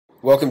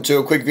Welcome to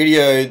a quick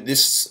video.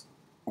 This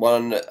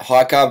one,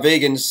 high carb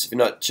vegans. If you're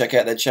not, check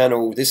out their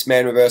channel. This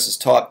man reverses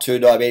type 2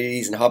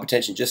 diabetes and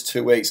hypertension in just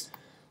 2 weeks.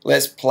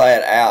 Let's play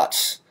it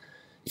out.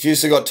 If you've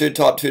still got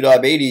type 2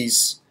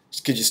 diabetes,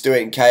 because you're still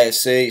eating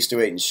KFC, you're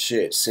still eating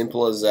shit.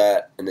 Simple as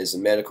that. And there's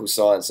some medical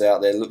science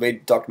out there.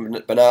 Read Dr.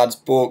 Bernard's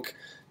book.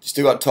 If you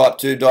still got type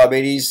 2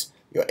 diabetes,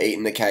 you're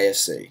eating the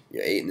KFC.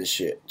 You're eating the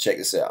shit. Check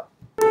this out.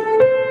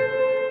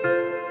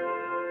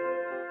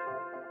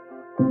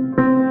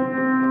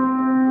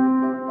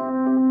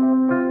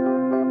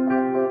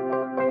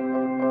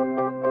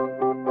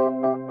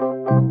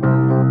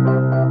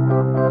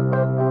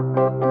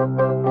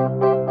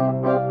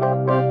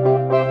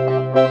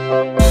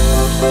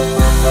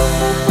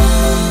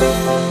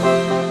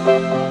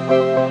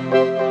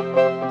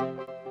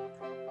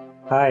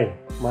 Hi,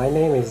 my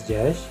name is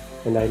Jayesh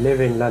and I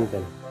live in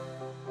London.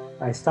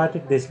 I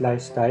started this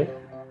lifestyle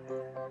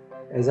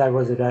as I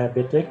was a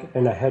diabetic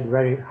and I had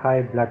very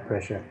high blood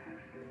pressure.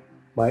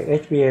 My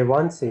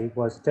HbA1c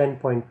was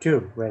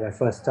 10.2 when I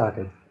first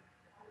started.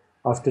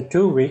 After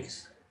 2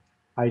 weeks,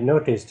 I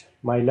noticed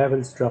my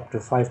levels dropped to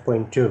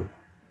 5.2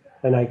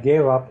 and I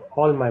gave up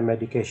all my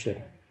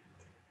medication.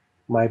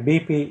 My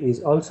BP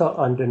is also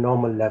under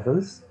normal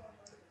levels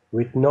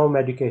with no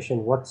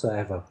medication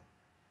whatsoever.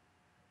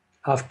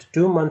 After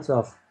 2 months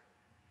of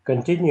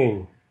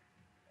continuing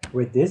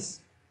with this,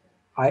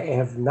 I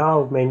have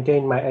now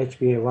maintained my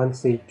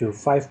HbA1c to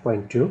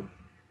 5.2.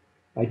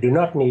 I do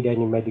not need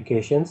any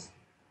medications.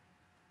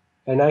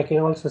 And I can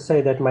also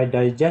say that my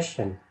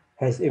digestion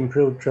has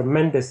improved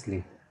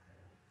tremendously.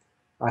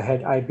 I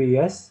had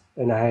IBS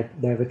and I had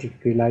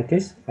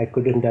diverticulitis. I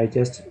couldn't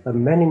digest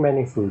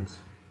many foods.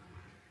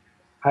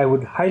 I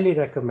would highly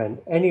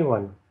recommend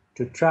anyone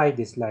to try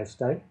this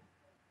lifestyle,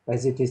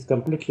 as it is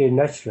completely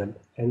natural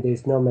and there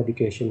is no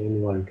medication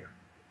involved.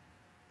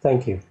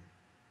 Thank you.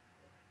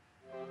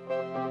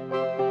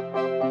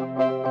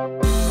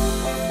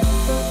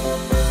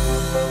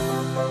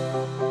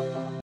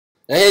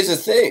 Now here's the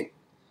thing.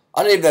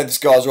 I don't even know if this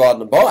guy's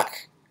riding a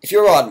bike. If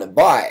you're riding a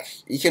bike,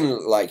 you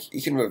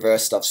can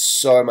reverse stuff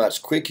so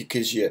much quicker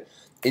because your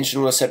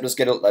insulin receptors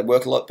they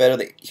work a lot better.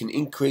 That you can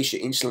increase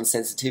your insulin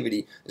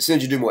sensitivity as soon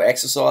as you do more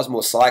exercise,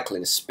 more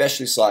cycling,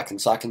 especially cycling.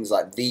 Cycling is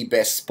like the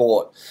best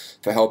sport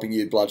for helping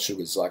your blood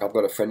sugars. Like I've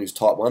got a friend who's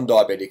type 1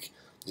 diabetic.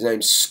 His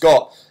name's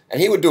Scott, and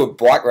he would do a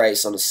bike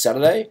race on a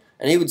Saturday,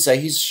 and he would say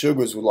his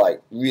sugars were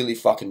like really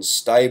fucking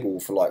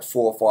stable for like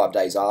 4 or 5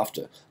 days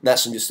after. And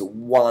that's from just a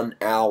 1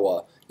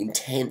 hour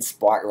intense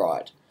bike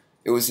ride.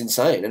 It was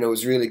insane, and it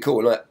was really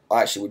cool. And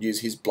I actually would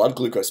use his blood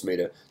glucose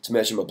meter to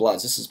measure my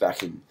bloods. This is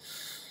back in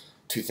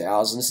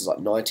 2000. This is like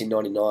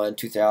 1999,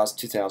 2000,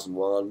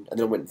 2001, and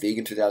then I went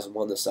vegan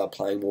 2001. Then started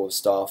playing more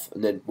stuff,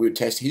 and then we would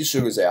test his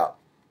sugars out,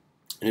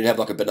 and he'd have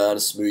like a banana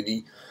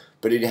smoothie,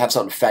 but he'd have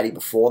something fatty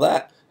before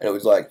that, and it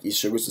was like his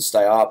sugars would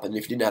stay up, and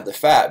if you didn't have the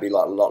fat, it'd be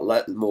like a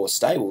lot more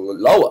stable,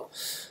 lower,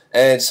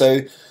 and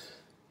so.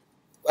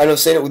 And I've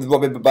seen it with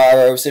Robbie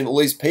Barbaro. I've seen all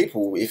these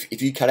people.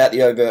 If you cut out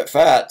the overt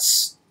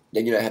fats,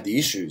 then you don't have the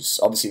issues.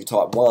 Obviously, if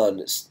you're type 1,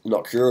 it's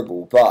not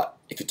curable. But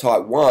if you're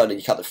type 1 and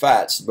you cut the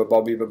fats,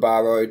 Bobby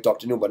Barbaro,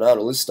 Dr. Neil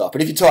Banana, all this stuff.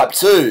 But if you're type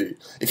 2,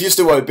 if you're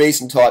still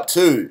obese and type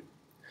 2,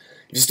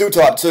 if you're still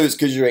type 2, it's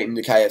because you're eating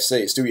the KFC.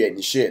 You're still eating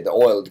the shit, the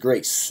oil, the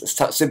grease.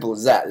 It's simple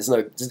as that.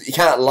 You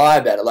can't lie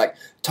about it. Like,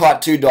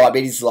 type 2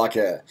 diabetes is like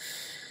a...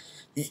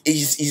 You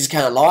just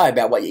can't lie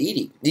about what you're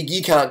eating.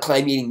 You can't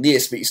claim you're eating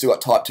this, but you still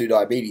got type 2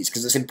 diabetes,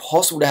 because it's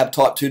impossible to have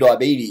type 2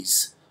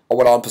 diabetes on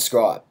what I'm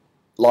prescribed.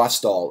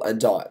 Lifestyle and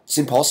diet. It's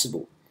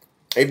impossible.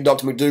 Even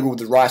Dr. McDougall with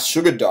the rice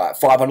sugar diet,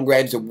 500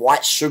 grams of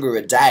white sugar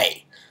a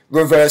day,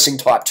 reversing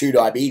type 2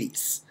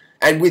 diabetes,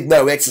 and with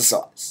no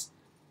exercise.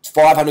 It's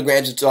 500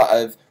 grams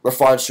of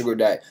refined sugar a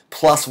day,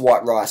 plus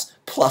white rice,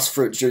 plus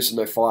fruit juice and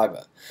no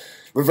fiber.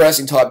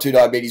 Reversing type 2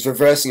 diabetes,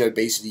 reversing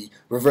obesity,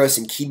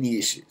 reversing kidney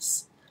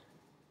issues.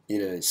 You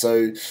know,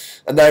 so,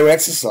 and they were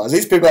exercise.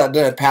 These people don't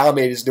have power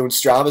meters doing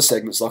Strava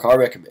segments like I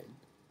recommend.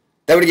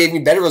 They would have given me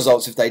better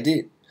results if they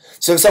did.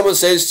 So if someone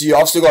says to you,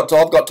 I've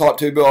got type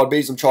 2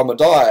 diabetes, I'm trying my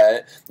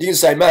diet, you can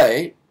say,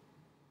 mate,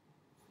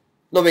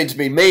 not mean to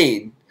be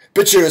mean,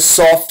 but you're a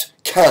soft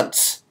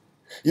cunt.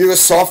 You're a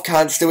soft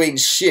cunt still eating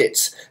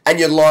shit, and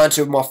you're lying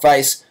to my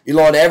face, you're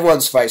lying to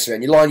everyone's face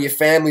around, you're lying to your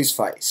family's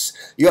face.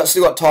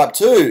 Still got type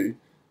 2,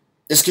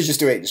 it's because you're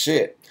still eating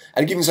shit.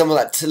 And giving someone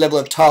that level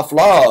of tough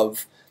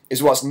love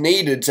is what's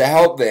needed to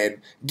help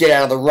them get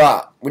out of the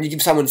rut. When you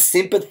give someone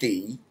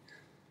sympathy,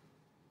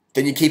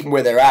 then you keep them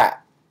where they're at.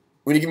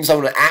 When you give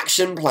someone an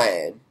action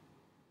plan,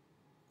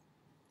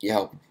 you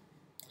help them.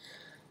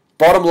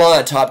 Bottom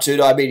line, type 2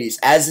 diabetes,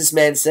 as this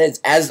man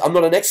says, I'm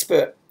not an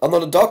expert, I'm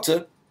not a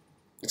doctor,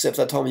 except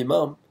for that time with your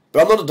mum,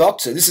 but I'm not a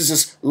doctor. This is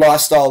just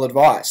lifestyle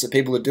advice that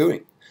people are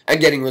doing and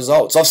getting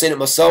results. I've seen it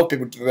myself,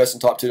 people reversing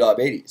type 2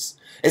 diabetes.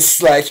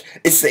 It's like,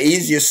 it's the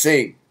easiest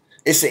thing.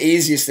 It's the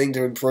easiest thing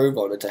to improve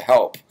on and to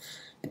help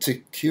and to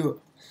cure.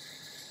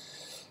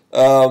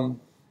 But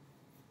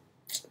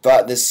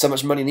there's so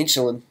much money in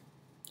insulin.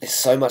 There's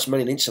so much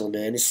money in insulin,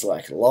 man. It's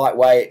like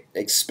lightweight,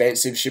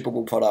 expensive,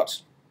 shippable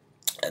product.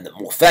 And the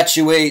more fat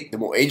you eat, the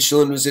more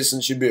insulin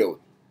resistance you build.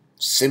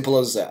 Simple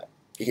as that.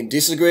 You can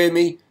disagree with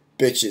me,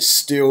 but you're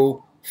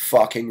still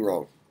fucking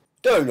wrong.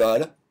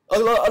 Durianrider, I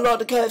like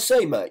the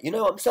KFC, mate. You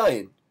know what I'm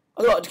saying?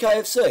 I like the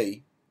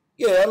KFC.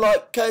 Yeah, I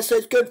like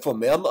KFC's good for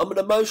me. I'm an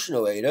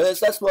emotional eater.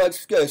 That's my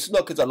excuse. It's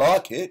not because I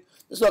like it.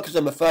 It's not because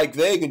I'm a fake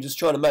vegan just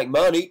trying to make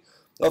money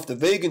off the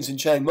vegans in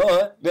Chiang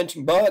Mai,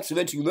 renting bikes and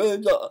renting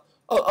rooms.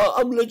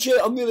 I'm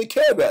legit. I really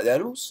care about the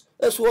animals.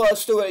 That's why I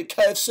still eat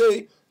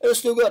KFC. And I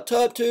still got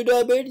type 2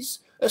 diabetes.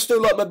 I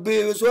still like my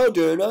beer as well,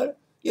 Durianrider.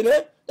 You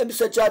know? Don't be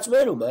so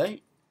judgmental,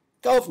 mate.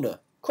 Governor.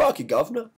 Crikey, Governor.